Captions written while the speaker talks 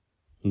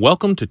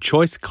Welcome to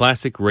Choice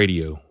Classic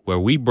Radio, where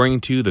we bring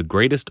to you the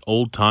greatest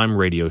old-time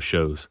radio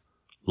shows.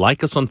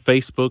 Like us on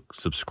Facebook,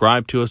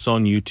 subscribe to us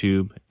on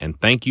YouTube,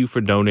 and thank you for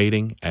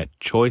donating at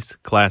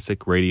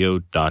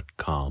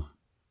choiceclassicradio.com.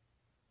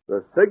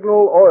 The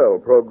Signal Oil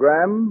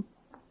Program,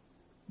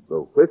 The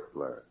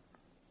Whistler.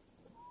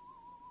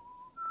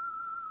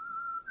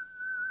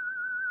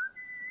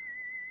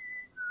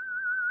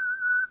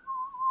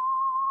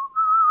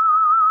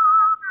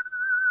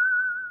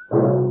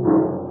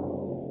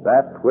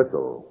 That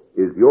whistle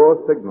is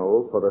your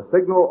signal for the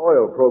Signal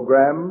Oil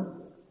Program,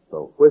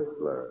 The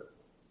Whistler.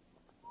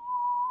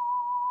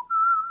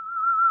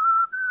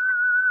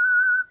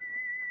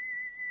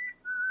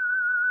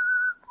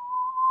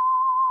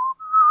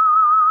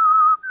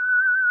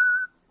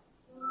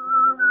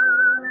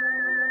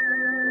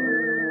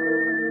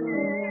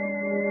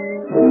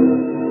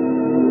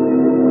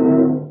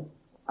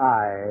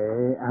 I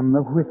am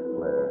the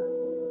Whistler,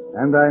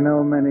 and I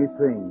know many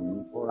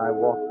things, for I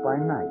walk by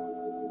night.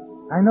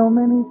 I know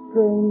many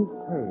strange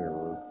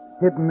tales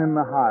hidden in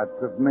the hearts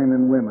of men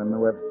and women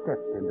who have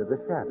stepped into the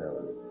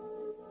shadows.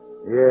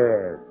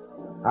 Yes,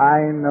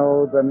 I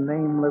know the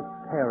nameless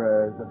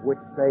terrors of which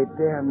they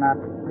dare not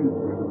speak.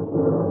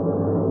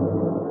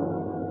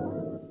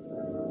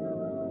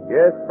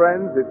 Yes,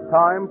 friends, it's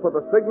time for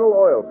the Signal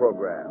Oil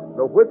Program,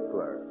 The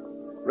Whistler.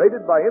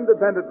 Rated by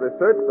independent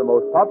research, the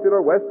most popular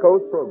West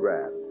Coast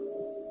program.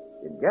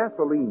 In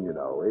gasoline, you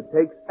know, it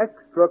takes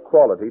extra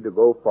quality to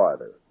go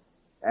farther.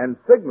 And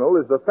Signal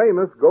is the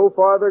famous Go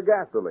Farther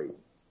gasoline.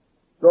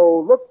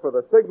 So look for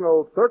the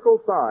Signal circle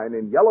sign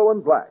in yellow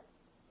and black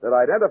that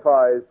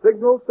identifies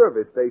Signal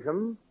service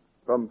stations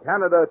from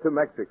Canada to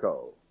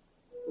Mexico.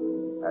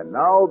 And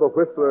now the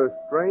Whistler's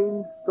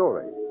strange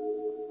story.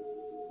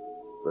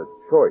 The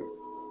Choice.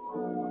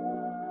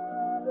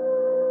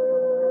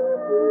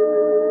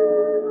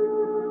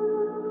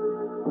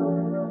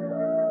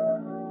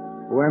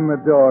 When the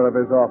door of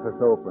his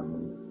office opened,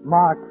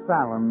 Mark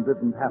Fallon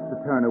didn't have to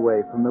turn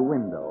away from the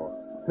window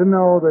to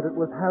know that it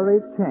was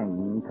Harry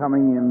Cheng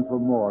coming in for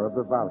more of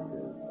the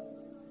vouchers.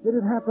 It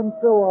had happened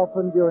so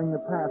often during the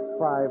past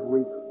 5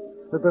 weeks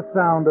that the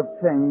sound of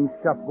Cheng's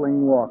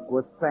shuffling walk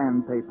was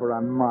sandpaper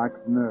on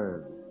Mark's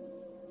nerves.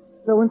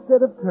 So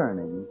instead of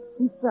turning,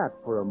 he sat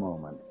for a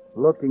moment,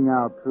 looking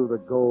out through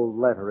the gold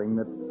lettering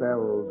that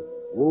spelled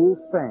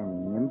Wu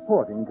Feng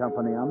Importing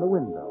Company on the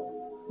window,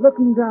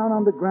 looking down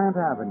onto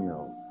Grant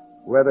Avenue,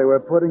 where they were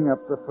putting up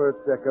the first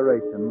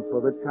decorations for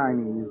the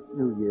Chinese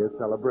New Year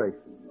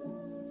celebration.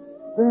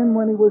 Then,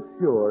 when he was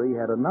sure he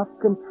had enough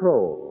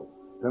control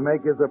to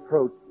make his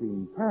approach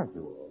seem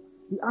casual,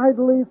 he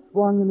idly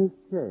swung in his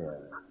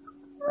chair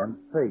and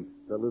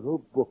faced the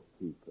little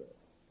bookkeeper.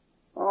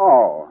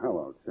 Oh,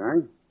 hello,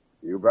 Chang.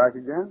 You back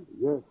again?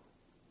 Yes.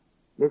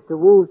 Mr.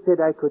 Wu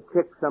said I could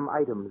check some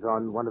items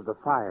on one of the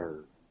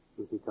files.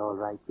 Is it all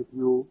right with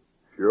you?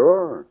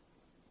 Sure.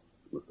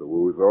 Mr.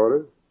 Wu's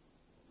orders.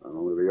 I'm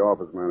only the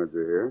office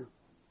manager here.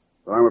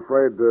 But I'm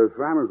afraid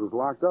Samuels is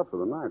locked up for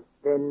the night.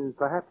 Then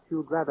perhaps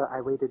you'd rather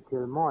I waited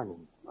till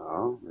morning.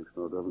 No, makes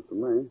no difference to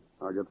me.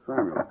 I'll get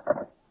Samuel.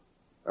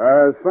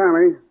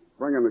 Sammy,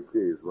 bring in the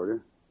keys, will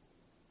you?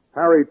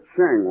 Harry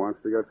Cheng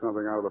wants to get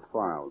something out of the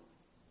files.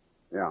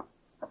 Yeah.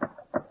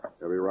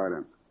 He'll be right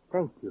in.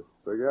 Thank you.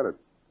 Forget it.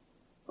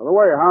 By the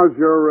way, how's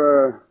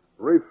your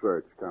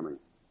research coming?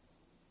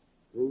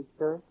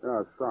 Research?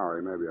 Oh,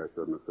 sorry. Maybe I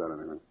shouldn't have said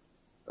anything.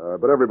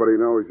 But everybody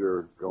knows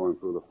you're going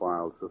through the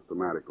files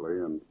systematically,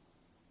 and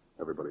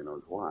everybody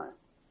knows why.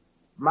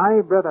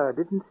 My brother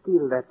didn't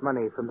steal that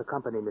money from the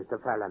company, Mr.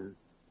 Fallon.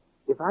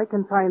 If I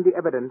can find the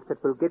evidence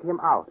that will get him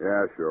out.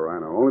 Yeah, sure, I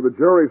know. Only the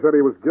jury said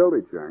he was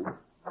guilty, Chang.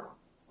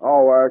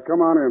 Oh,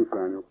 come on in,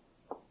 Samuel.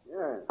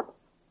 Yes.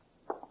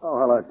 Oh,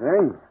 hello,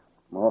 Chang.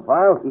 More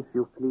files? If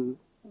you please.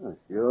 Oh,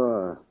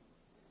 sure.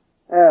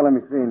 Let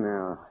me see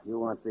now. You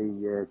want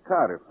the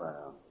Carter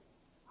file.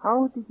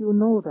 How did you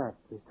know that,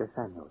 Mr.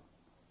 Samuel?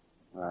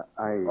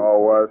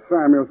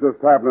 Samuel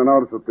just happened to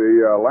notice that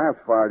the last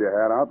file you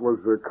had out was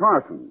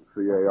Carson,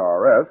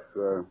 C-A-R-S,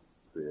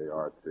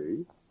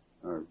 C-A-R-T.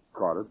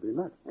 Carter'd be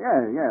next.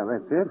 Yeah,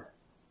 that's it.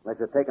 Like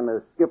you're taking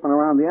the skipping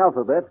around the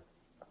alphabet.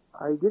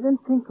 I didn't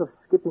think of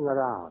skipping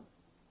around.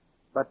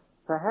 But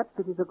perhaps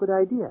it is a good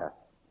idea,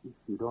 if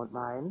you don't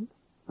mind.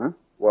 Huh?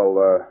 Well,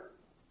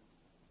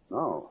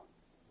 no.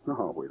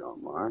 No, we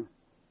don't mind.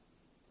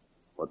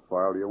 What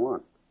file do you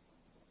want?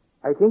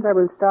 I think I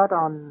will start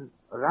on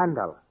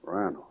Randall.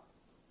 Randall.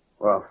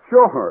 Well,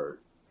 sure.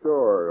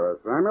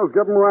 Samuels,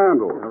 give him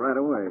Randall. Yeah, right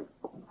away.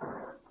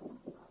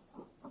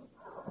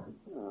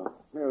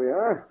 Here we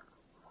are.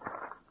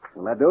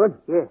 Will that do it?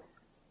 Yes.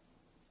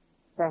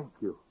 Thank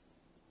you.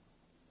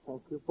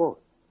 Thank you both.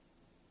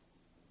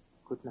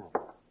 Good night.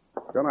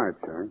 Good night,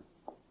 Chang.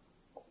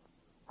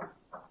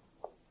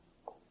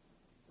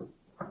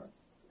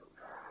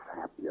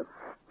 Sap, you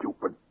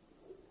stupid.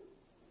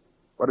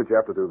 What did you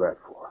have to do that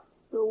for?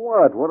 Do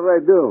what? What did I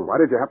do? Why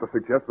did you have to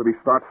suggest that he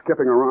start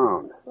skipping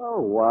around?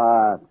 Oh,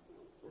 what?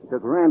 He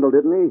took Randall,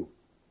 didn't he?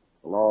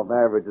 The law of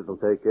averages will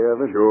take care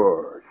of it.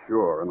 Sure.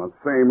 And the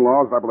same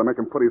law's liable to make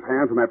him put his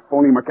hands on that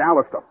phony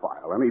McAllister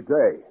file any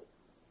day.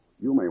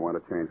 You may want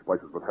to change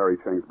places with Harry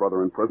Cheng's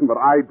brother in prison, but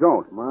I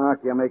don't.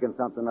 Mark, you're making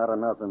something out of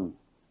nothing.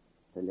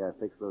 Tell you I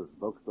fixed those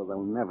books so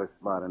they'll never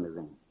spot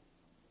anything.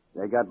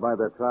 They got by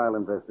the trial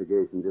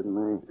investigation, didn't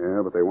they?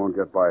 Yeah, but they won't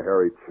get by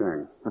Harry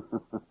Cheng.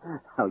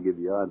 I'll give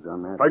you odds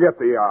on that. Forget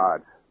the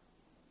odds.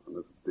 On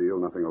this deal,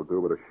 nothing will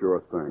do but a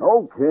sure thing.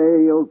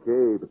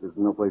 Okay, but there's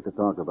no place to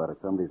talk about it.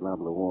 Somebody's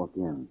liable to walk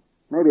in.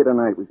 Maybe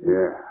tonight we should...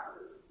 Yeah,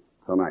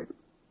 tonight.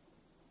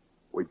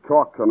 We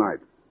talk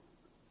tonight.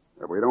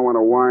 If we don't want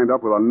to wind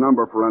up with a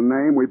number for a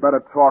name, we better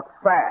talk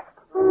fast.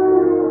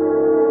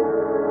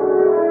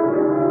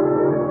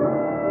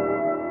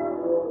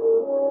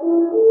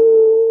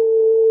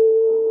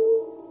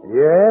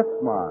 Yes,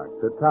 Mark,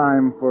 the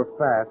time for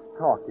fast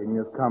talking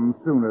has come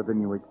sooner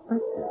than you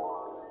expected.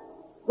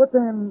 But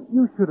then,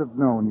 you should have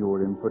known you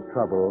were in for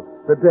trouble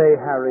the day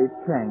Harry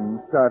Cheng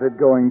started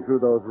going through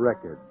those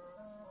records.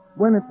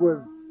 When it was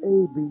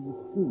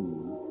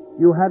ABC,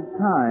 you had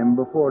time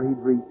before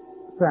he'd reached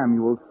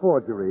Samuel's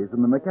forgeries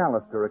in the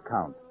McAllister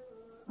account.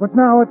 But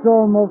now it's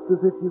almost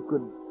as if you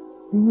could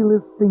feel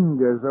his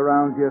fingers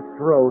around your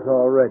throat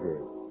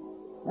already.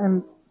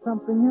 And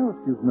something else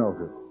you've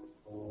noticed.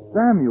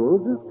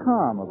 Samuel's is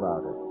calm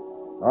about it.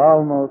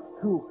 Almost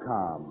too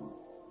calm.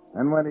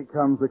 And when he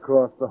comes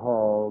across the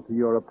hall to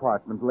your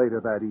apartment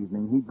later that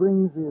evening, he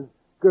brings his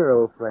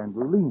girlfriend,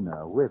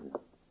 Lena, with him.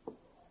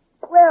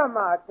 Well,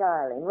 Mark,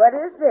 darling, what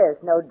is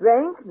this? No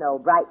drink? No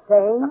bright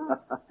thing?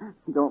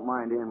 Don't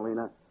mind him,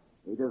 Lena.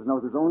 He just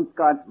knows his own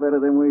scotch better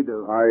than we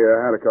do. I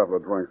had a couple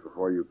of drinks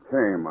before you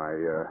came.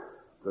 I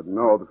didn't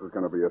know this was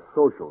going to be a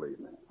social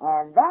evening.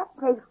 And that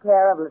takes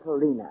care of little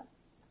Lena.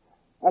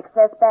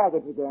 Excess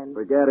baggage again.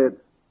 Forget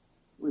it.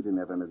 We didn't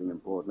have anything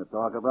important to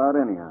talk about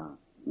anyhow.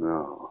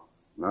 No,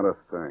 not a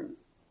thing.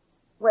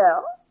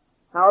 Well,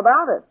 how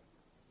about it?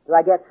 Do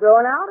I get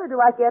thrown out or do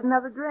I get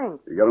another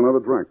drink? You got another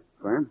drink,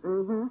 Sam?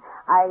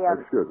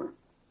 Mm-hmm. Excuse me.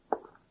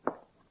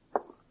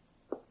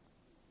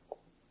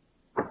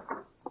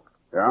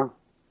 Yeah?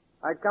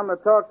 I come to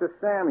talk to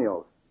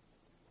Samuel.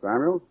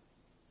 Samuel?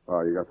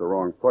 Oh, you got the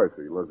wrong place.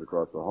 He lives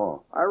across the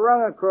hall. I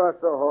rung across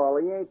the hall.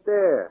 He ain't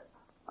there.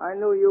 I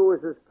knew you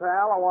was his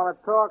pal. I want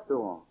to talk to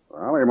him.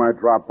 Well, he might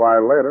drop by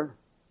later.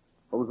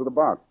 What was it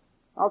about?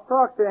 I'll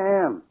talk to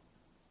him.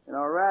 You know,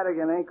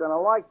 Radigan ain't going to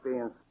like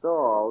being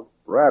stalled.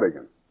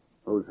 Radigan.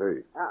 Who's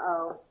he?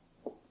 Uh-oh.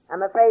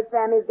 I'm afraid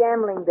Sammy's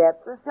gambling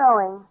debts are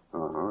showing.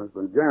 Uh-huh. He's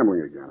been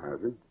gambling again,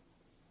 has he?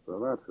 So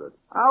that's it.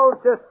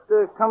 I'll just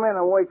come in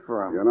and wait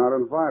for him. You're not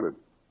invited.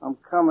 I'm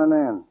coming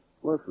in.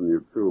 Listen,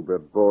 you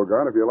two-bit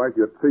Bogart, if you like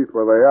your teeth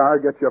where they are,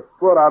 get your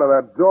foot out of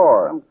that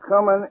door. I'm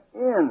coming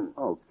in.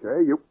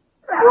 Okay, you...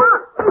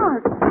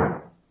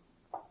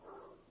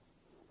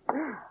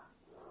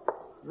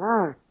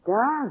 Mark,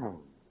 darling.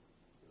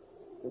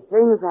 The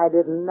things I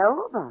didn't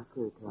know about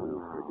you till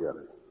now. Forget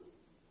it.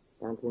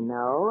 Don't you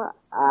know?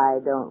 I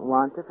don't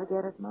want to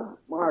forget it, Mark.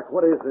 Mark,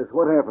 what is this?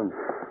 What happened?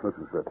 This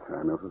is it,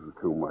 Samuel. This is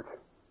too much.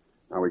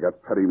 Now we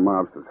got petty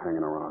mobsters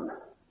hanging around.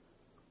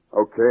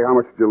 Okay, how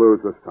much did you lose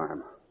this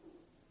time?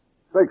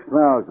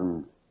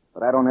 6,000.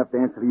 But I don't have to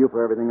answer to you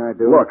for everything I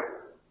do. Look,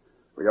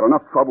 we got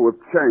enough trouble with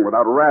Cheng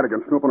without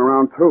Radigan snooping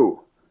around, too.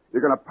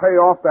 You're going to pay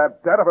off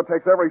that debt if it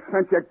takes every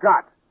cent you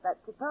got. But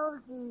suppose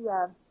he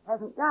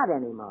hasn't got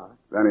any more.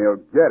 Then he'll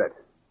get it.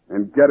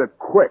 And get it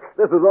quick.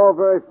 This is all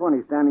very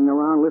funny, standing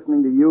around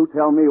listening to you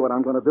tell me what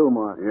I'm going to do,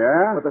 Mark.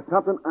 Yeah? But there's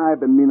something I've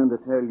been meaning to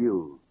tell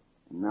you.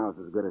 And now's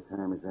as good a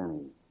time as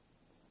any.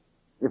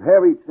 If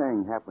Harry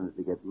Cheng happens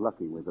to get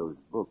lucky with those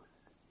books,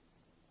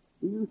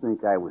 do you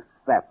think I was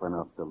sap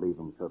enough to leave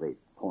them so they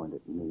point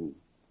at me?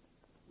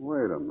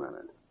 Wait a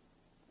minute.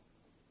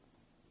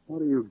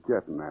 What are you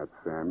getting at,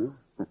 Samuel?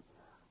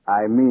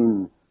 I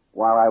mean,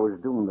 while I was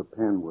doing the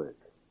pen work,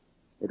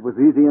 it was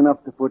easy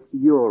enough to put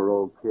your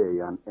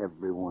okay on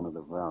every one of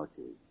the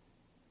vouchers.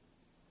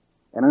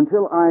 And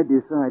until I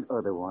decide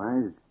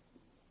otherwise,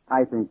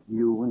 I think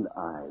you and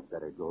I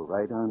better go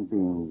right on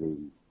being the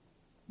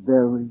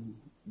very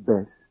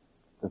best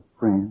of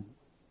friends.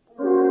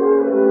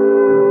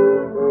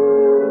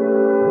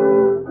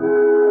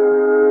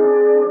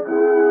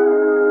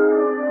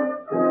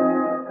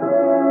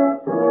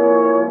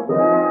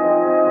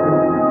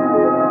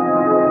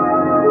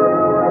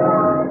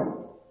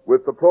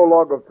 With the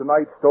prologue of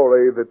tonight's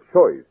story, The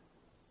Choice,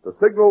 the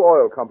Signal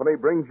Oil Company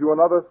brings you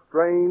another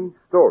strange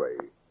story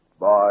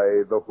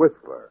by The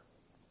Whistler.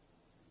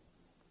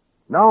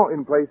 Now,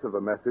 in place of the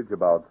message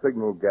about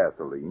Signal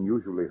gasoline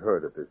usually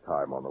heard at this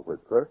time on The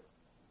Whistler,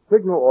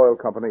 Signal Oil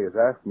Company has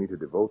asked me to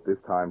devote this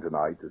time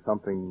tonight to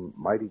something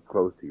mighty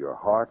close to your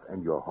heart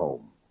and your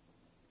home.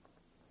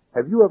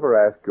 Have you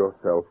ever asked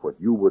yourself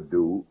what you would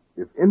do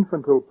if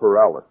infantile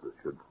paralysis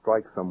should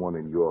strike someone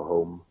in your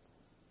home?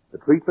 The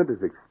treatment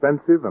is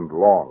expensive and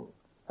long.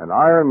 An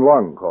iron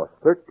lung costs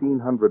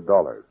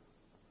 $1,300.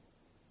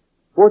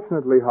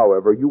 Fortunately,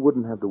 however, you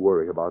wouldn't have to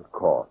worry about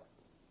cost.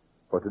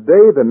 For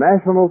today, the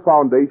National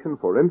Foundation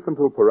for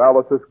Infantile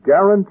Paralysis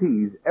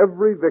guarantees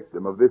every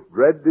victim of this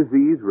dread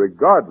disease,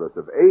 regardless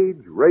of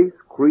age, race,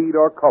 creed,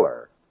 or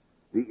color,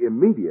 the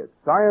immediate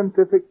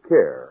scientific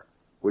care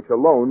which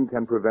alone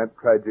can prevent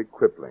tragic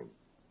crippling.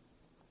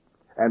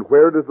 And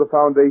where does the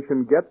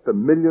foundation get the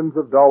millions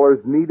of dollars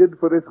needed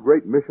for this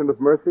great mission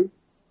of mercy?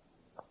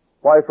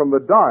 Why, from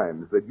the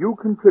dimes that you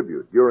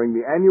contribute during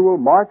the annual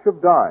March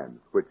of Dimes,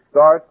 which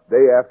starts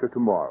day after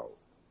tomorrow.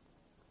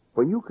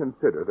 When you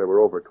consider there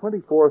were over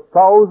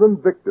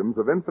 24,000 victims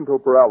of infantile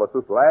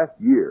paralysis last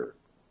year,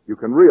 you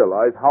can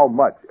realize how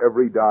much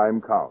every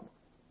dime counts.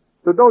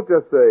 So don't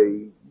just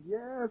say,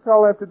 yes,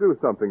 I'll have to do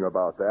something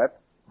about that.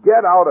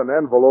 Get out an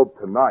envelope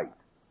tonight.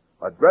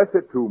 Address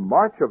it to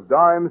March of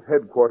Dimes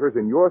headquarters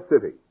in your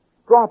city.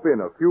 Drop in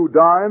a few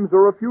dimes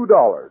or a few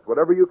dollars,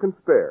 whatever you can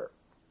spare.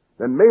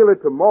 Then mail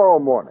it tomorrow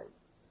morning.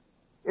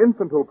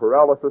 Infantile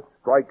paralysis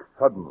strikes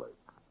suddenly.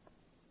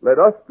 Let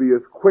us be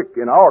as quick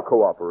in our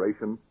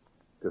cooperation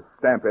to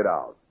stamp it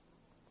out.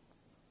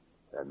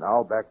 And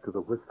now back to the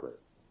Whistler.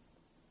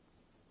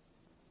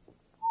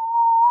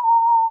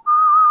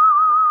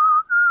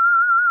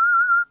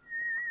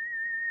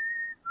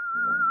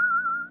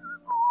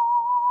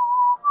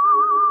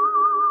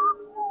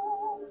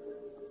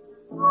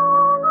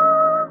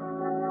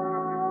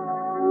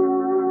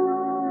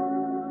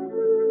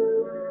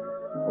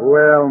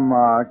 Well,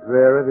 Mark,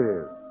 there it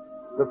is.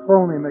 The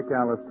phony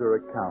McAllister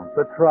account,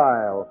 the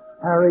trial,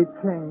 Harry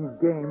Cheng's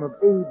game of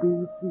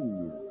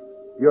ABCs,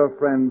 your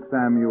friend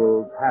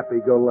Samuel's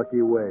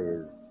happy-go-lucky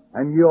ways,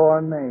 and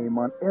your name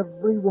on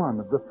every one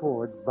of the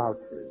forged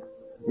vouchers.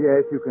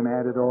 Yes, you can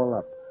add it all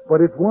up,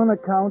 but it's one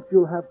account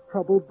you'll have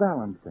trouble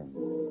balancing.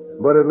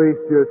 But at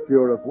least you're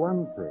sure of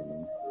one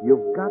thing.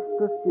 You've got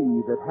to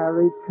see that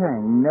Harry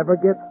Cheng never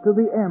gets to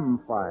the M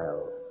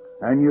file,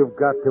 and you've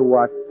got to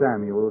watch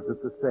Samuel's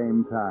at the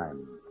same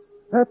time.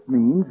 That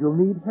means you'll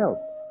need help.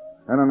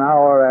 And an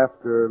hour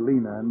after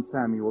Lena and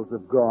Samuels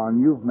have gone,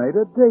 you've made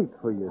a date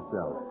for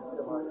yourself.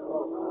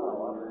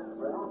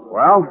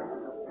 Well,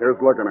 here's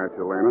looking at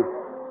you, Lena.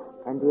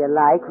 And do you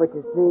like what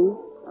you see?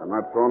 I'm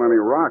not throwing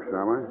any rocks,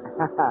 am I?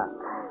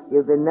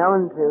 You've been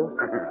known to.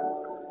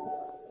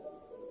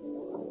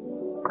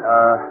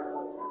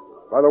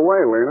 By the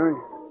way, Lena,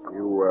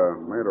 you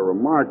made a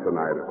remark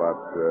tonight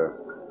about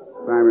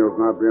Samuel's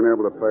not being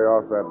able to pay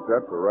off that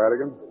debt to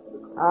Radigan.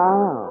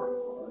 Oh.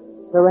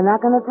 So we're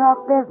not going to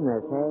talk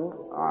business, eh?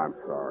 I'm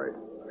sorry.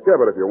 Skip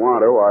it if you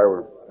want to. I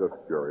was just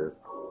curious.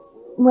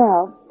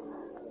 Well,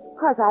 of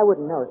course I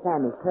wouldn't know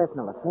Sammy's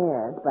personal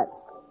affairs, but,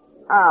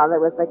 there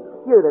was the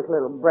cutest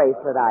little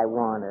bracelet I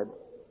wanted.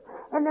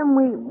 And then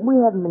we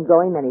haven't been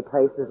going many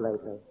places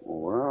lately.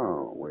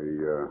 Well,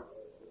 we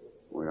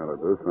ought to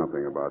do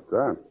something about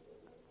that.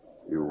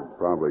 You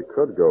probably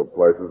could go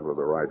places with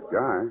the right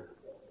guy.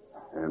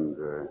 And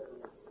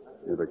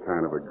you're the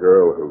kind of a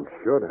girl who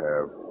should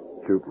have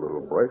cute little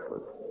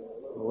bracelets.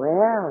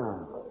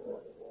 Well,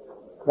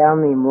 tell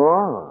me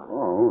more.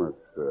 Oh,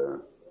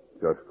 it's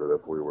just that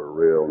if we were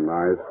real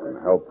nice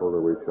and helpful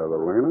to each other,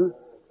 Lena,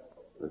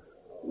 this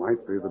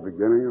might be the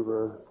beginning of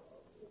a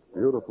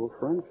beautiful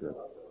friendship.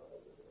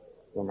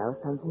 You know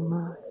something,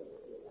 Mark?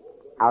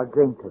 I'll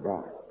drink to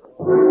that.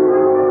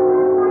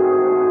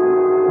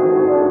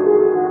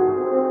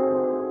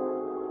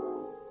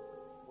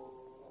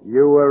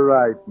 You were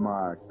right,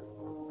 Mark.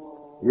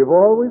 You've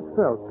always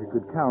felt you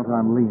could count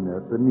on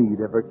Lena if the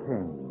need ever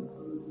came.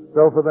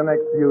 So for the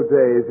next few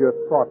days, you're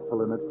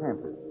thoughtful and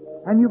attentive,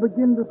 and you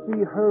begin to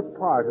see her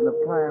part in a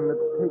plan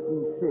that's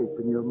taking shape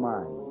in your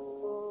mind.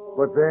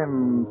 But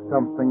then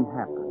something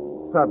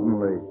happens,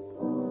 suddenly,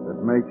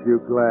 that makes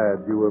you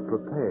glad you were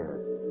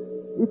prepared.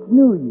 It's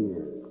New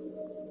Year's.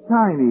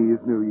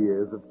 Chinese New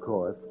Year's, of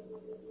course.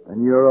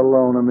 And you're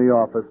alone in the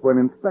office when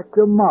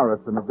Inspector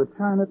Morrison of the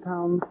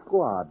Chinatown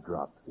Squad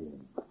drops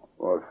in.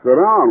 Well, sit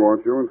down,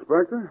 won't you,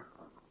 Inspector?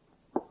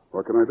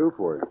 What can I do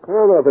for you?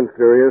 Oh, nothing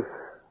serious.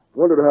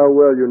 Wondered how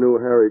well you knew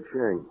Harry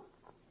Cheng.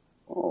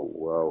 Oh,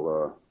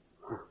 well,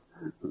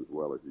 as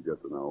well as you get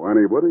to know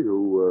anybody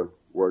who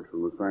works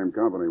in the same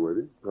company with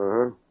you.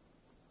 Uh-huh.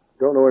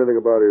 Don't know anything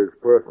about his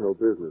personal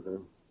business,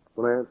 huh?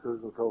 Finances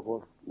and so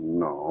forth?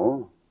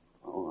 No.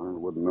 Oh, I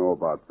wouldn't know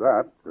about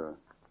that.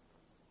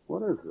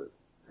 What is it?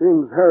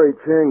 Seems Harry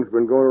Cheng's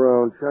been going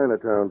around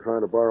Chinatown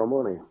trying to borrow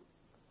money.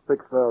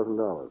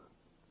 $6,000.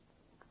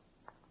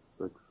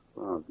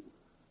 6,000.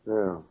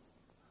 Yeah.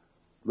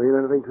 Mean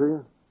anything to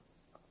you?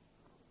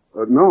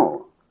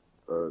 No.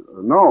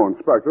 No,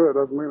 Inspector, it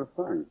doesn't mean a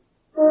thing.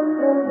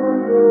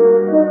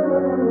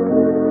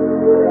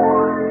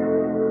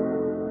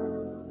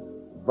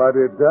 But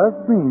it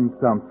does mean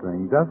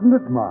something, doesn't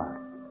it, Mark?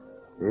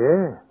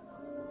 Yes.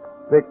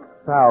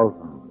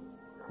 6,000.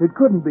 It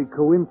couldn't be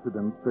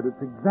coincidence that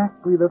it's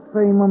exactly the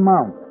same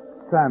amount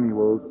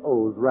Samuels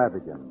owes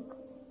Radigan.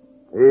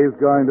 He's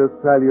going to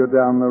sell you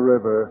down the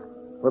river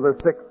for the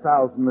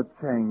 6,000 that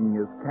Cheng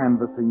is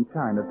canvassing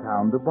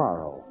Chinatown to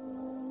borrow.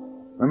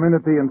 The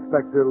minute the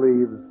inspector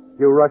leaves,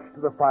 you rush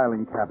to the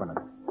filing cabinet.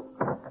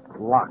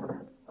 Locked.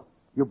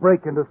 You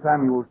break into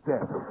Samuel's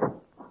desk.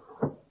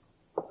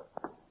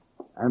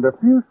 And a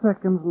few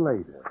seconds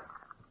later...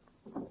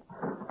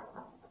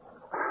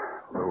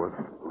 Lewis,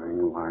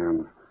 Ling,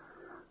 Lyons,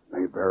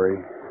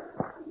 Mayberry,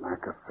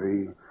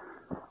 McAfee.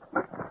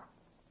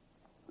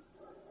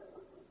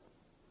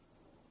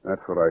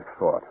 That's what I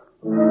thought.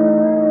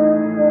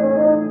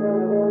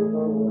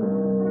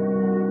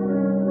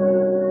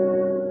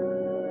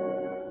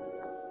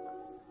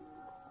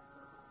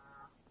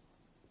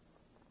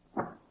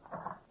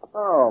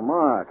 Oh,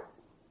 Mark.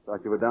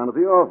 Thought you were down at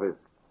the office.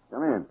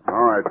 Come in.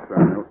 All right,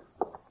 Samuel.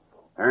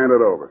 Hand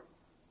it over.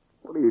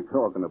 What are you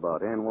talking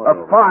about? And what?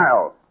 A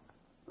file.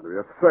 What do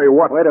you say?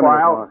 What Wait a minute,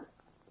 file? Mark.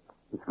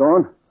 It's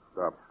gone?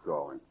 Stop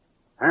stalling.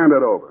 Hand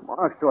it over.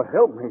 Mark, so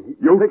help me.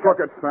 You took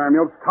it,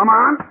 Samuel. Come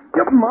on.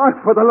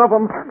 Mark, for the love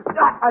of...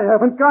 I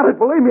haven't got it.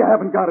 Believe me, I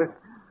haven't got it.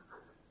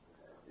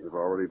 You've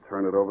already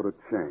turned it over to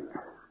Chang.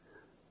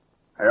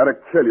 I ought to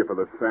kill you for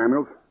this,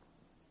 Samuels.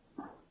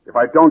 If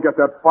I don't get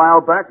that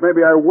file back,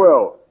 maybe I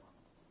will.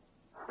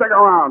 Stick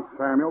around,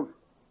 Samuels.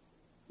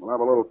 We'll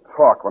have a little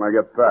talk when I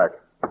get back.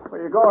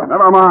 Where you going?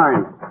 Never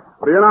mind.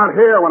 But you're not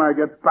here when I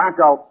get back,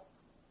 I'll...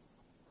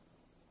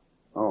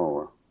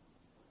 Oh.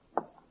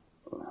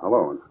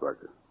 Hello,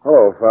 Inspector.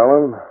 Hello,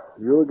 Fallon.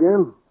 You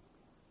again?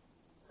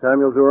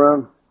 Samuel's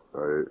around?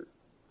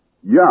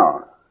 Yeah.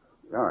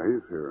 Yeah,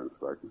 he's here,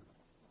 Inspector.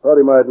 Thought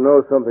he might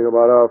know something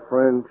about our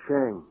friend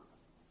Chang.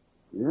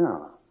 Yeah.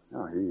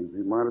 Yeah,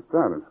 he might have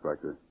done,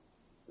 Inspector.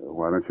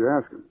 Why don't you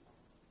ask him?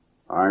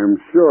 I'm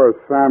sure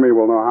Sammy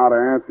will know how to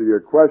answer your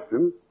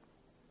questions,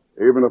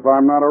 even if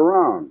I'm not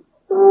around.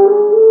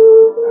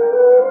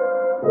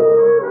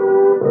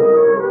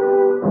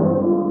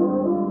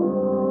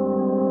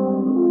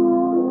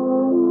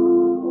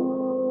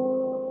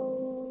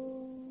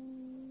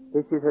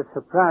 This is a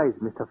surprise,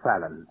 Mr.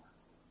 Fallon.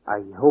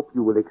 I hope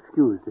you will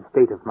excuse the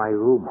state of my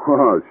room.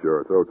 Oh,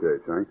 sure. It's okay,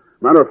 Chang.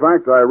 Matter of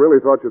fact, I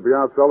really thought you'd be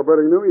out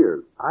celebrating New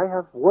Year's. I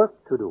have work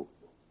to do.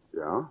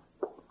 Yeah?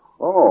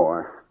 Oh,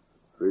 I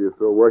see you're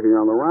still working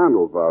on the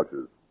Randall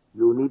vouchers.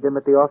 You need them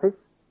at the office?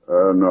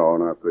 No,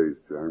 not these,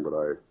 Chang, but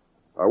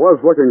I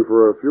was looking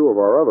for a few of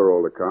our other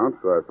old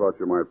accounts. I thought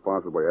you might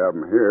possibly have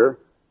them here.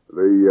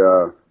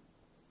 The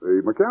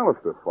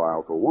McAllister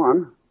file, for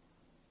one.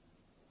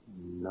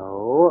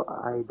 No,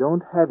 I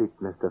don't have it,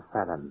 Mr.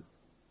 Fallon.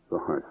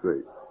 So I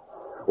see.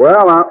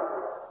 Well,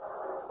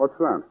 what's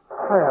that?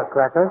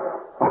 Firecrackers.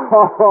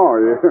 Oh,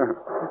 yeah.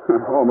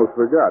 I almost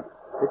forgot.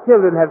 The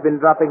children have been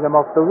dropping them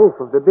off the roof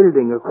of the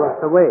building across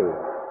the way.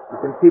 You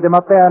can see them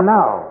up there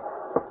now.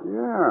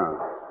 Yeah.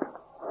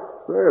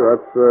 Say,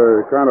 that's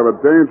kind of a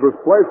dangerous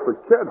place for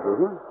kids,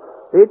 isn't it?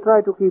 They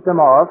try to keep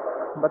them off,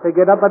 but they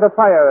get up by the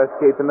fire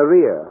escape in the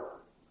rear.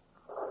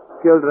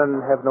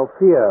 Children have no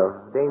fear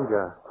of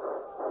danger.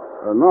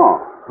 No,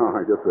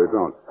 I guess they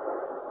don't.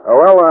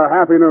 Well,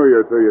 Happy New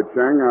Year to you,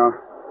 Cheng.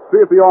 See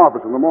you at the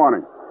office in the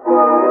morning.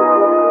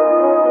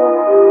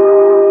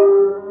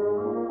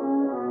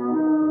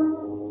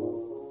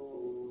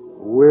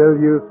 Will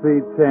you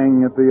see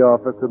Cheng at the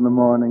office in the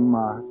morning,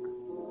 Mark?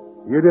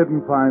 You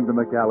didn't find the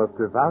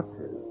McAllister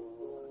vouchers,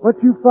 but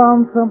you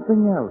found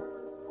something else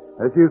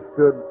as you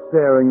stood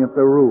staring at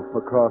the roof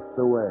across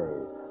the way,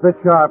 the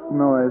sharp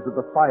noise of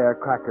the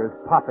firecrackers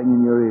popping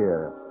in your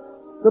ear.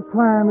 The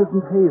plan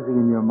isn't hazy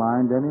in your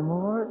mind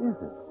anymore, is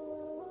it?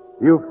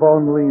 You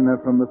phone Lena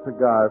from the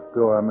cigar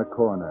store on the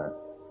corner,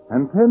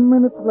 and 10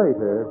 minutes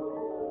later,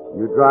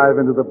 you drive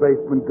into the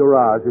basement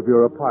garage of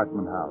your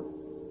apartment house.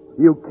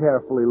 You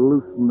carefully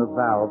loosen the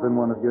valve in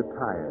one of your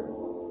tires.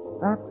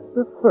 That's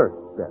the first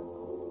step.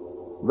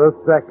 The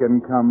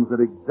second comes at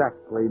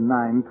exactly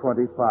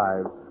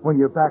 9:25 when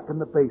you're back in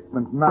the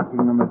basement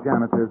knocking on the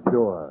janitor's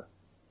door.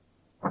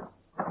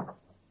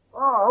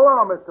 Oh,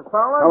 hello, Mr.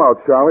 Fallon. Hello,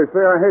 Charlie.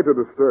 Say, I hate to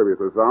disturb you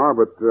at this hour,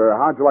 but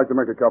how'd you like to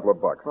make a couple of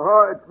bucks?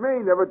 Oh, it's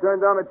me. Never turned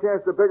down a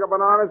chance to pick up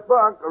an honest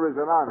buck, or is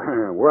it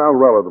honest? Well,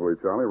 relatively,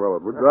 Charlie,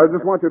 relatively. I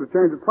just want you to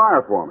change the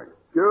tire for me.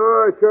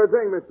 Sure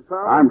thing, Mr.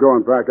 Fallon. I'm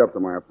going back up to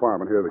my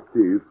apartment. Here are the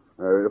keys.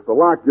 If the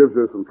lock gives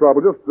you some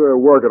trouble, just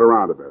work it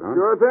around a bit, huh?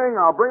 Sure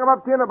thing. I'll bring them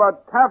up to you in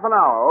about half an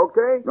hour,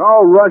 okay?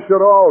 No rush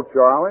at all,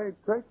 Charlie.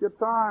 Take your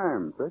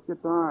time. Take your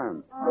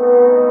time.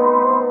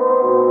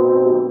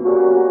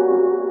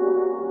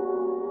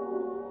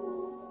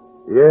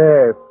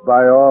 Yes,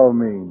 by all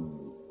means.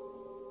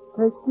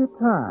 Take your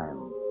time.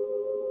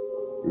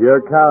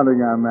 You're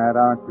counting on that,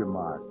 aren't you,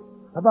 Mark?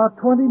 About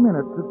 20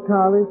 minutes is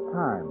Charlie's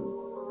time.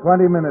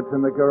 20 minutes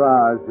in the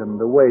garage and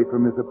away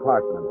from his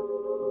apartment.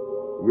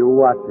 You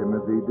watch him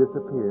as he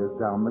disappears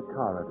down the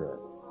corridor.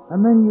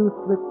 And then you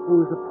slip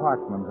through his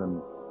apartment and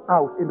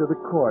out into the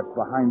court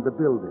behind the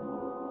building.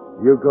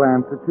 You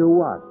glance at your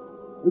watch.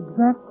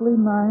 Exactly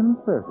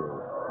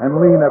 9:30.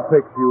 And Lena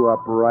picks you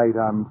up right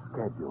on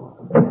schedule.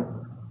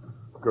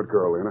 Good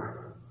girl, Lena.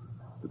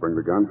 You bring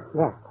the gun?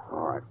 Yes.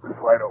 All right.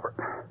 Slide over.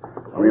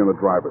 I'll be in the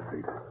driver's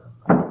seat.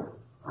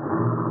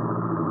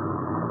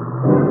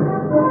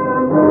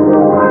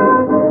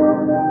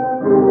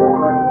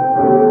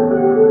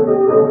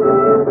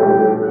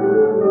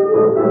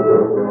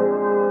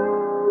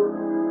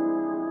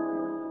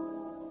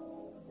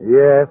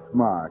 Yes,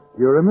 Mark. Mark.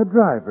 You're in the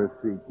driver's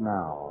seat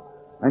now,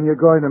 and you're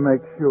going to make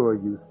sure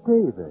you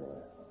stay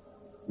there.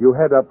 You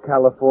head up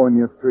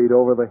California Street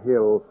over the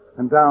hill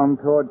and down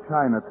toward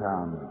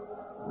Chinatown.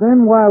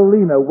 Then, while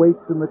Lena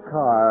waits in the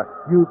car,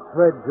 you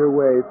thread your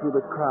way through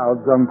the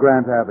crowds on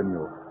Grant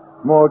Avenue,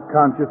 more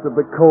conscious of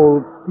the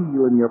cold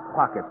steel in your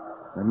pocket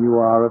than you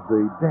are of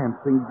the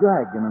dancing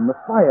dragon and the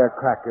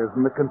firecrackers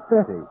and the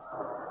confetti.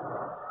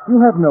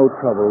 You have no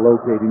trouble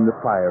locating the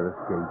fire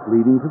escape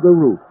leading to the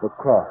roof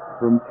across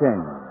from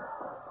Cheng.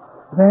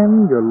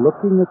 Then you're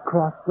looking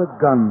across the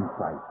gun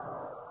sight,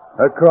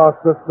 across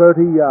the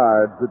 30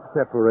 yards that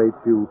separate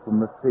you from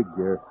the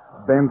figure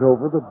bent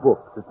over the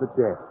books at the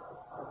desk.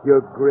 Your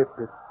grip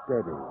is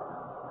steady,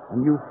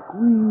 and you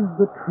squeeze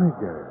the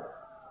trigger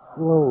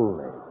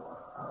slowly,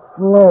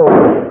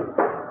 slowly.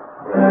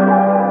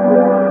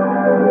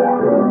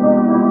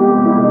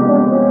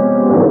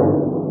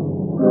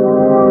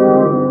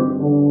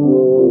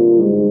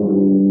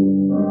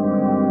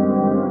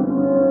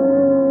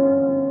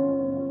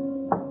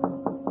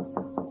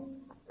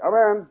 Come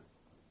in.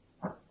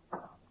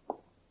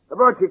 I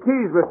brought your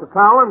keys, Mr.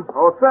 Fallon.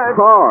 All set.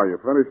 Oh, you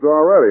finished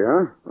already,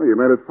 huh? Well, you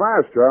made it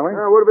fast, Charlie.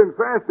 It would have been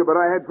faster, but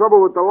I had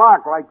trouble with the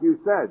lock, like you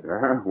said.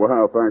 Yeah,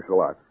 well, thanks a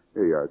lot.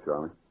 Here you are,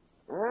 Charlie.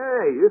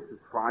 Hey, this is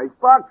 $5,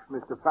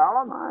 Mr.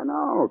 Fallon. I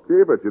know.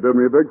 Keep it. You did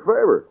me a big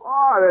favor.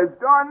 Oh, that's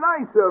darn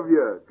nice of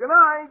you. Good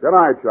night. Good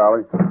night,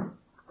 Charlie.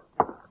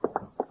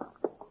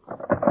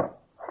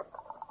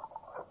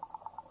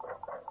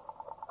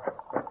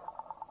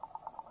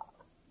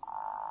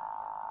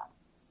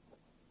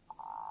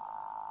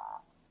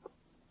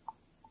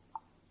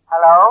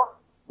 Hello?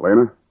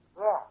 Lena?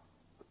 Yeah.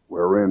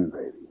 We're in,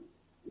 baby.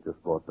 You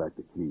just brought back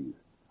the keys.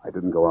 I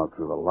didn't go out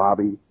through the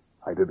lobby.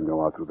 I didn't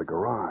go out through the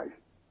garage.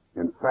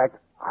 In fact,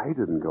 I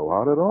didn't go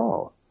out at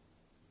all.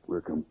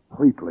 We're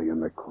completely in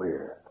the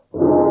clear.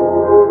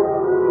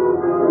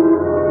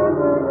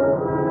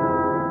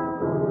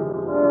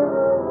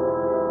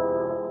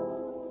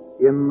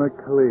 In the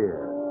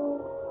clear.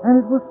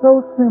 And it was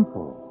so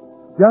simple.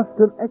 Just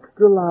an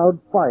extra loud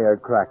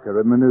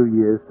firecracker in the New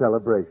Year's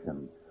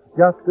celebration.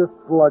 Just a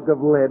slug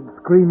of lead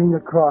screaming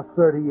across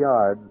 30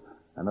 yards,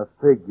 and a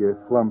figure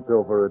slumped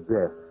over a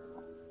desk.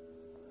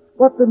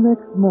 But the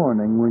next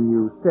morning, when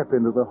you step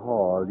into the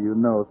hall, you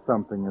know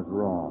something is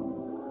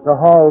wrong. The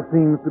hall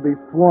seems to be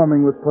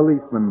swarming with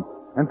policemen,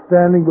 and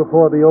standing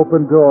before the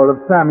open door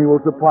of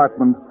Samuel's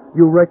apartment,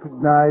 you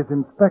recognize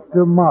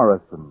Inspector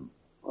Morrison.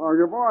 Oh,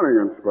 good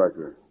morning,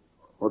 Inspector.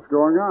 What's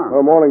going on?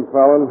 Oh, morning,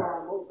 Fallon.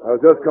 I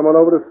was just coming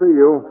over to see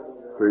you.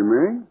 See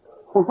me?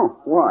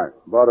 Why?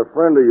 About a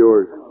friend of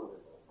yours.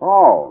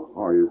 Oh,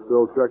 are you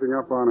still checking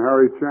up on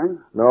Harry Cheng?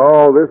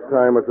 No, this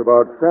time it's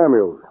about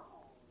Samuels.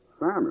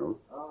 Samuel?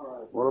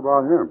 What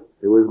about him?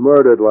 He was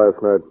murdered last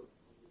night.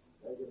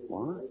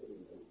 What?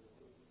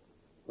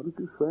 What did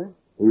you say?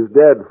 He's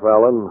dead,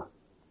 Fallon.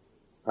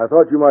 I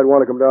thought you might want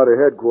to come down to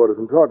headquarters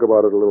and talk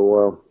about it a little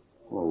while.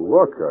 Well,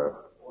 look,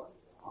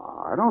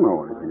 I don't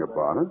know anything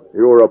about it.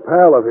 You were a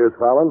pal of his,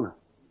 Fallon.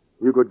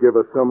 You could give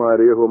us some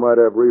idea who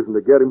might have reason to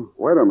get him.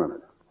 Wait a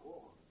minute.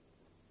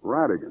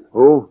 Radigan.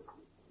 Who?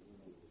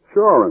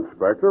 Sure,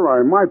 Inspector.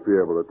 I might be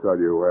able to tell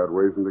you who had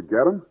reason to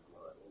get him.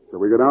 Shall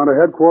we go down to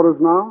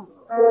headquarters now?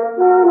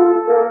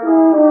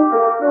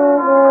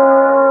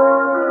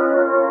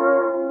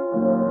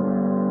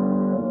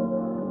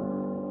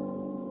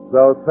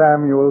 So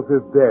Samuels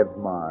is dead,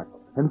 Mark.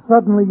 And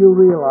suddenly you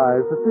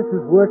realize that this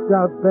has worked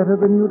out better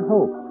than you'd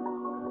hoped.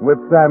 With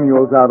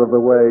Samuels out of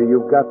the way,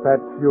 you've got that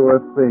sure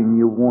thing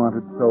you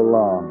wanted so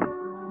long.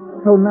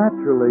 So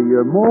naturally,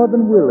 you're more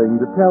than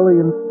willing to tell the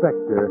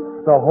inspector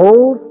the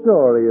whole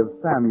story of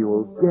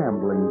Samuel's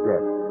gambling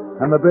debt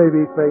and the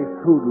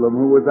baby-faced hoodlum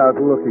who was out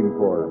looking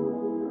for him.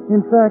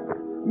 In fact,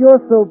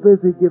 you're so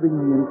busy giving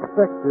the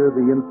inspector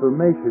the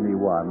information he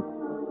wants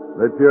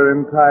that you're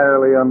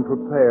entirely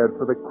unprepared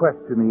for the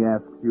question he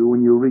asks you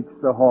when you reach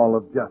the Hall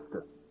of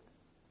Justice.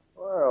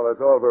 Well,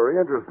 that's all very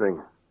interesting.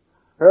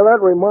 Well,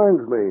 that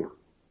reminds me.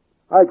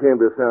 I came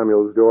to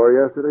Samuel's door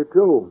yesterday,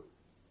 too.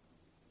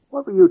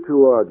 What were you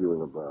two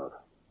arguing about?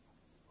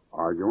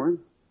 Arguing?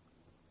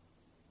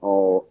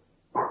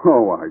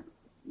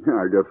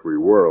 I guess we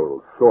were a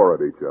little sore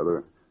at each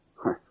other.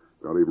 I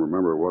don't even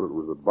remember what it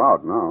was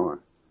about now.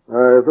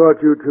 I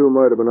thought you two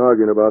might have been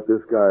arguing about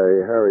this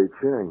guy, Harry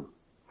Cheng.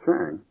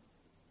 Cheng?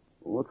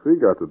 What's he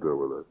got to do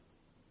with it?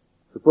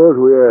 Suppose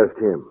we asked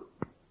him.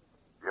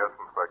 Yes,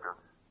 Inspector.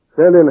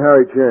 Send in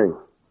Harry Cheng.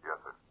 Yes,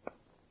 sir.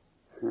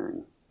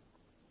 Cheng.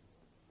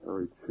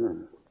 Harry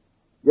Cheng.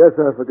 Guess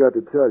I forgot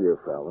to tell you,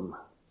 Fallon.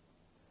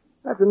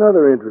 That's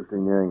another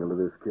interesting angle of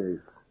this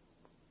case.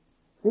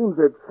 Seems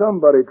that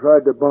somebody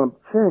tried to bump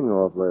Cheng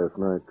off last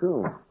night,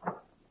 too.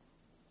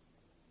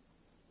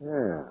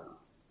 Yeah.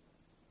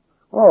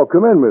 Oh,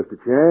 come in, Mr.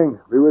 Cheng.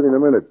 Be with you in a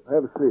minute.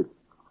 Have a seat.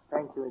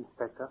 Thank you,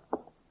 Inspector.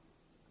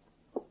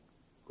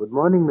 Good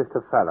morning,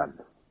 Mr. Fallon.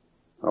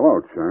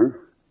 Hello, Cheng.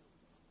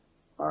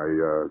 I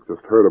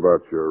just heard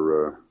about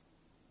your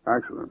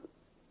accident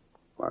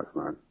last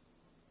night.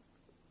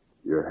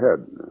 Your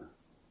head.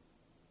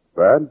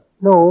 Bad?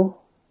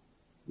 No,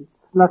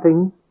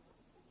 Nothing.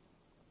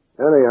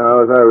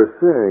 Anyhow, as I was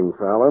saying,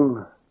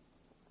 Fallon,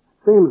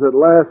 seems that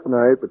last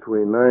night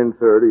between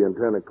 9:30 and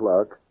 10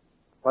 o'clock,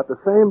 at the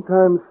same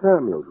time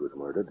Samuels was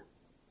murdered,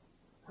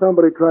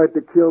 somebody tried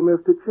to kill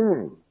Mr.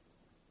 Chang.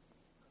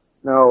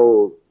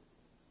 Now,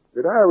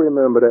 did I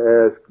remember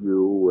to ask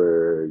you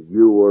where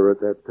you were at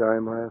that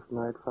time last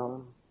night,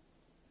 Fallon?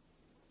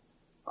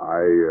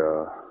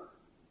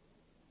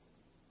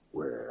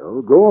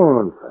 Well, go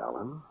on,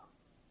 Fallon.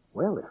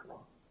 We're listening.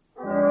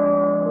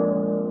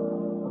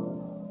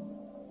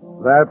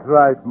 That's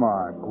right,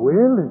 Mark.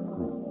 We're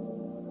listening.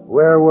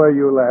 Where were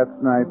you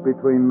last night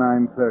between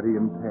 9:30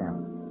 and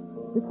 10?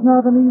 It's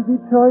not an easy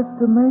choice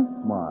to make,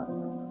 Mark.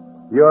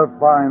 Your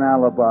fine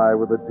alibi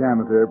with the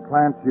janitor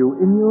plants you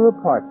in your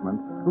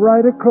apartment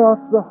right across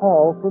the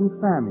hall from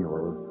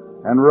Samuel's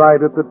and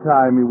right at the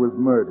time he was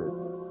murdered.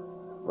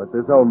 But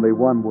there's only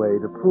one way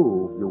to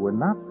prove you were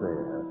not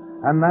there,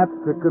 and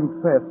that's to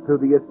confess to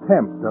the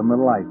attempt on the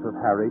life of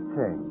Harry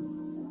Chang.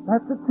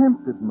 That's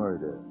attempted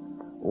murder.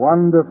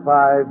 1 to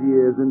 5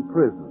 years in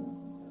prison.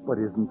 But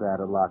isn't that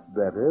a lot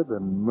better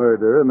than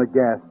murder in the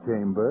gas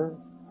chamber?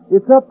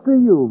 It's up to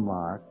you,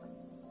 Mark.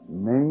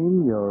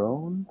 Name your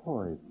own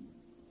poison.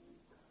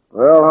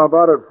 Well, how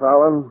about it,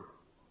 Fallon?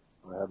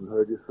 I haven't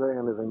heard you say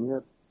anything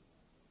yet.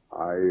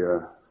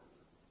 I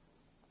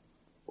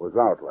was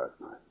out last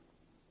night.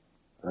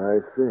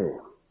 I see.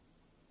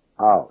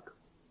 Out.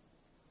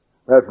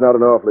 That's not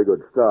an awfully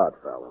good start,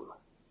 Fallon.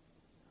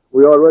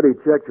 We already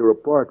checked your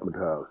apartment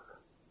house.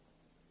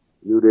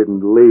 You didn't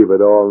leave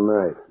it all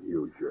night.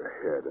 Use your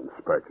head,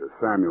 Inspector.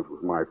 Samuels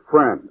was my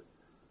friend.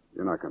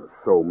 You're not going to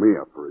sew me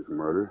up for his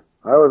murder.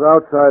 I was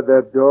outside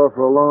that door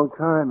for a long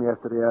time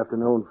yesterday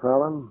afternoon,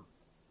 Fallon.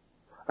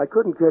 I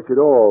couldn't catch it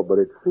all, but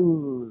it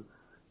seems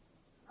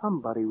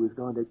somebody was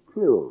going to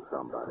kill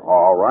somebody.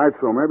 All right,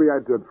 so maybe I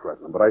did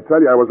threaten him. But I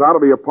tell you, I was out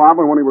of the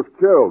apartment when he was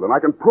killed, and I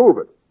can prove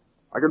it.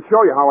 I can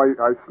show you how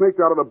I sneaked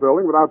out of the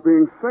building without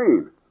being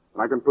seen. And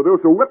I can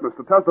produce a witness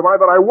to testify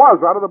that I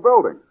was out of the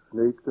building.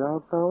 Sneaked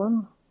out,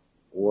 Fallon?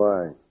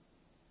 Why?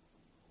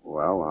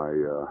 Well,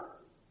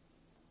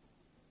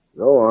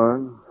 Go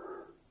on.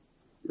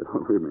 You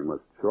don't leave me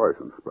much choice,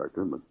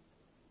 Inspector, but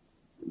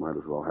you might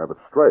as well have it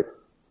straight.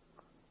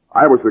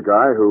 I was the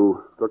guy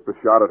who took the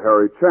shot at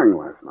Harry Cheng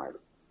last night.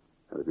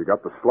 And if you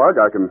got the slug,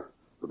 I can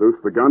produce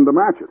the gun to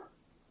match it.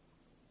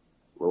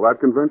 Will that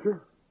convince you?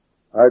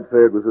 I'd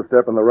say it was a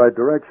step in the right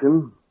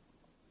direction.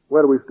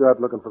 Where do we start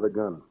looking for the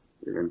gun?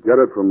 You can get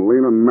it from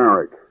Lena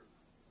Merrick,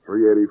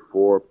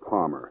 384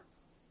 Palmer,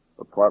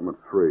 apartment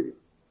 3.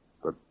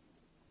 But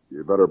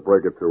you better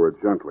break it to her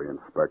gently,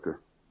 Inspector.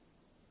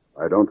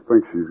 I don't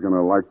think she's going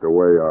to like the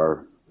way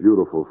our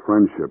beautiful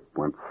friendship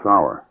went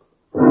sour.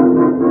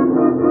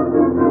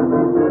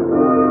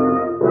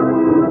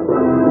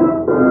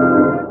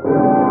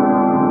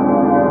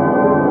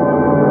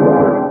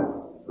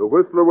 The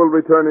Whistler will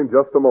return in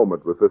just a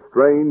moment with a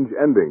strange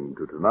ending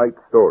to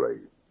tonight's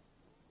story.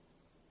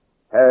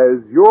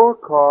 Has your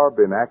car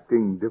been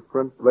acting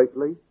different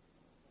lately?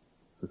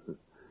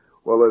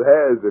 Well, it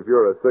has if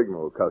you're a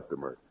Signal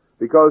customer,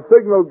 because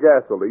Signal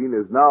gasoline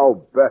is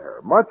now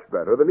better, much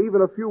better than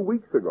even a few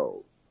weeks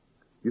ago.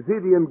 You see,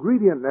 the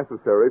ingredient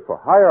necessary for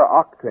higher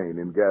octane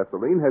in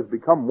gasoline has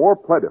become more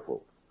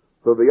plentiful,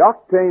 so the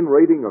octane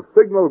rating of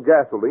Signal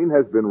gasoline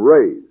has been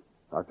raised.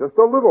 Not just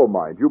a little,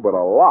 mind you, but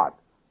a lot,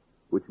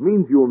 which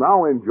means you'll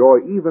now enjoy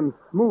even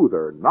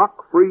smoother,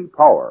 knock-free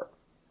power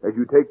as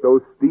you take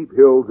those steep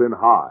hills in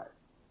high.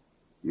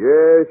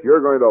 Yes, you're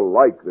going to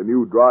like the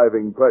new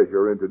driving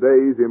pleasure in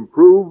today's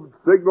improved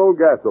Signal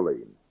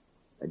gasoline.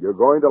 And you're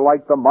going to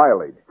like the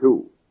mileage,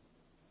 too.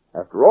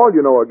 After all,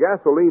 you know, a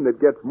gasoline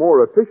that gets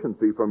more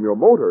efficiency from your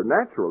motor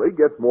naturally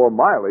gets more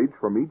mileage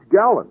from each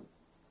gallon.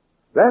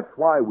 That's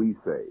why we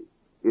say,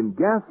 in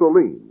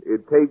gasoline,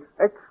 it takes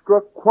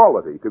extra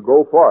quality to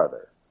go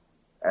farther.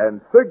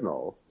 And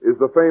Signal is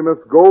the famous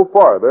Go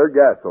Farther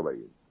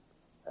gasoline.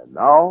 And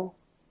now,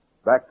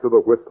 back to the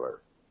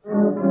Whistler.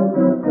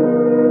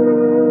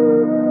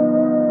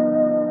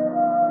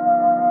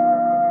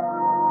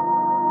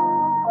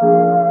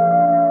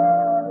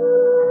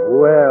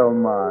 Well,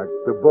 Mark,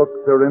 the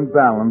books are in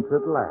balance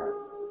at last.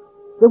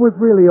 There was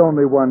really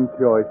only one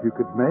choice you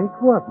could make,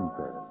 wasn't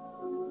there?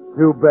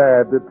 Too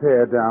bad to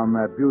tear down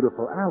that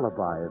beautiful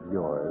alibi of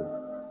yours.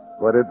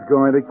 But it's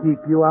going to keep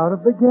you out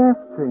of the gas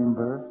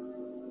chamber.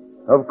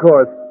 Of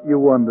course, you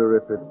wonder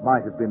if it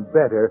might have been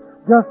better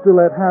just to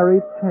let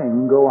Harry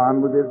Cheng go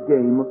on with his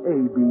game of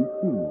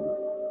ABC.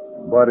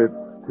 But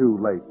it's too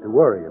late to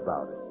worry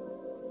about it.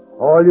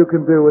 All you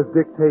can do is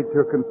dictate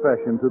your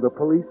confession to the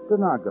police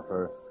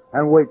stenographer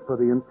and wait for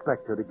the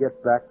inspector to get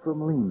back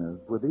from Lena's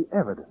with the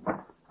evidence.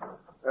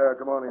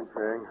 Come on in,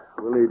 Chang.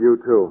 We'll need you,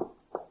 too.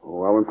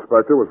 Well,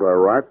 Inspector, was I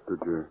right?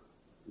 Did you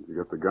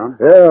get the gun?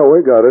 Yeah,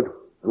 we got it.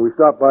 And we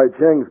stopped by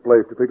Chang's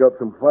place to pick up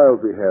some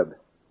files we had.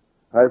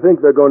 I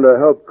think they're going to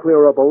help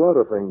clear up a lot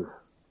of things.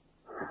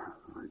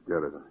 I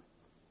get it. I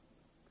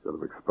should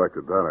have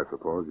expected that, I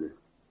suppose. You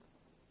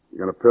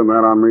going to pin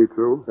that on me,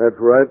 too? That's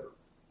right.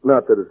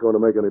 Not that it's going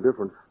to make any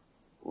difference.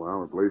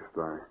 Well, at least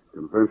I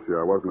convinced you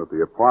I wasn't at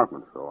the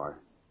apartment, so I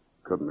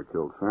couldn't have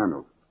killed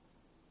Samuels.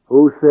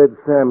 Who said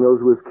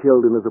Samuels was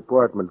killed in his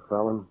apartment,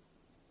 Fallon?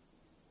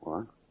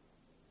 What?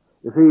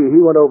 You see, he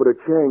went over to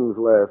Chang's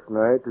last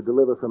night to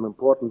deliver some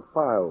important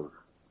files.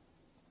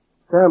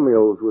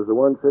 Samuels was the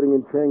one sitting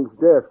in Chang's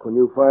desk when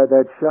you fired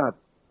that shot.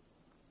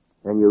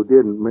 And you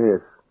didn't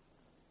miss.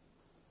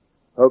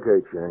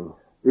 Okay, Chang.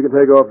 You can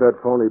take off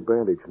that phony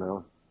bandage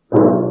now.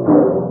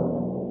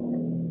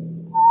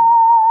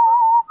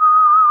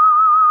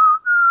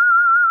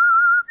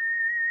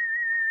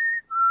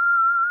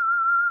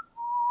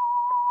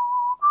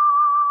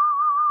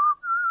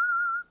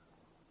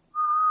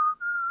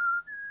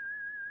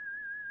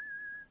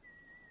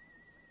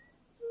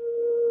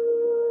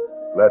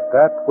 Let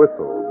that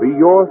whistle be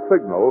your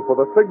signal for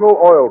the Signal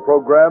Oil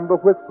program, The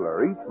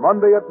Whistler, each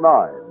Monday at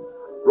 9.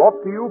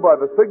 Brought to you by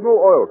the Signal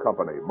Oil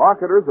Company,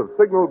 marketers of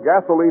Signal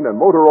gasoline and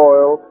motor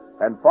oil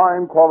and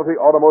fine quality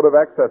automotive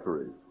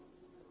accessories.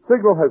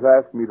 Signal has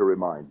asked me to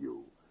remind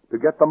you, to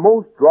get the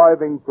most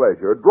driving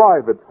pleasure,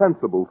 drive at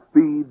sensible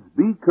speeds,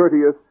 be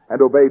courteous,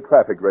 and obey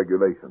traffic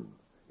regulations.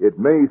 It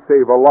may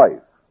save a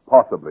life,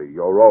 possibly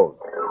your own.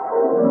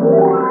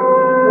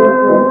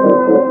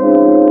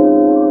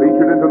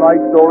 Featured in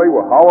tonight's story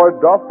were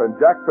Howard Duff and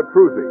Jack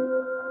Petruzzi.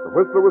 The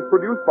Whistler was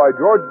produced by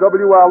George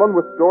W. Allen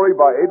with story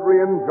by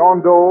Adrian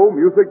Jondeau,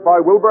 music by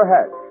Wilbur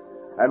Hatch,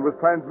 and was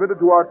transmitted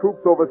to our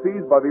troops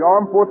overseas by the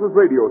Armed Forces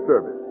Radio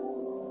Service.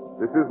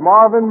 This is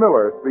Marvin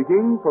Miller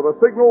speaking for the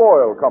Signal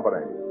Oil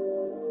Company.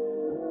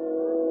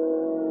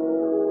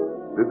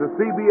 This is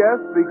CBS,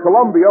 the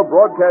Columbia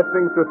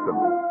Broadcasting System.